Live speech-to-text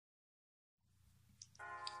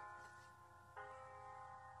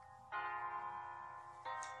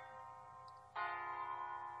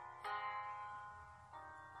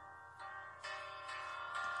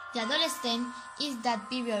The adolescence is that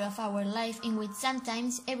period of our life in which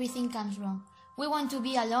sometimes everything comes wrong. We want to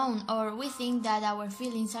be alone, or we think that our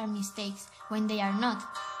feelings are mistakes when they are not.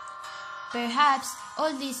 Perhaps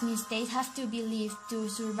all these mistakes have to be lived to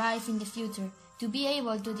survive in the future, to be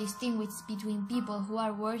able to distinguish between people who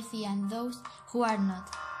are worthy and those who are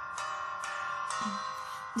not.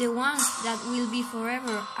 The ones that will be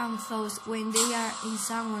forever and those when they are in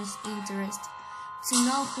someone's interest. To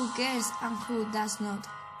know who cares and who does not.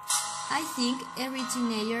 I think every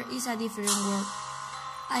teenager is a different world,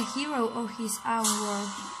 a hero of his own world,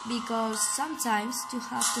 because sometimes you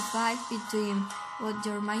have to fight between what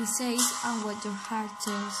your mind says and what your heart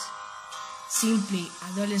tells. Simply,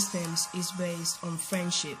 adolescence is based on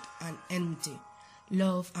friendship and enmity,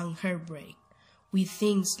 love and heartbreak. With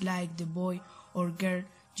things like the boy or girl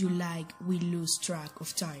you like, we lose track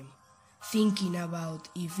of time, thinking about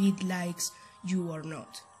if it likes you or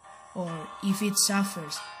not, or if it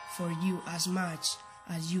suffers for you as much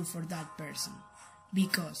as you for that person,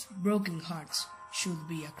 because broken hearts should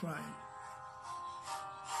be a crime.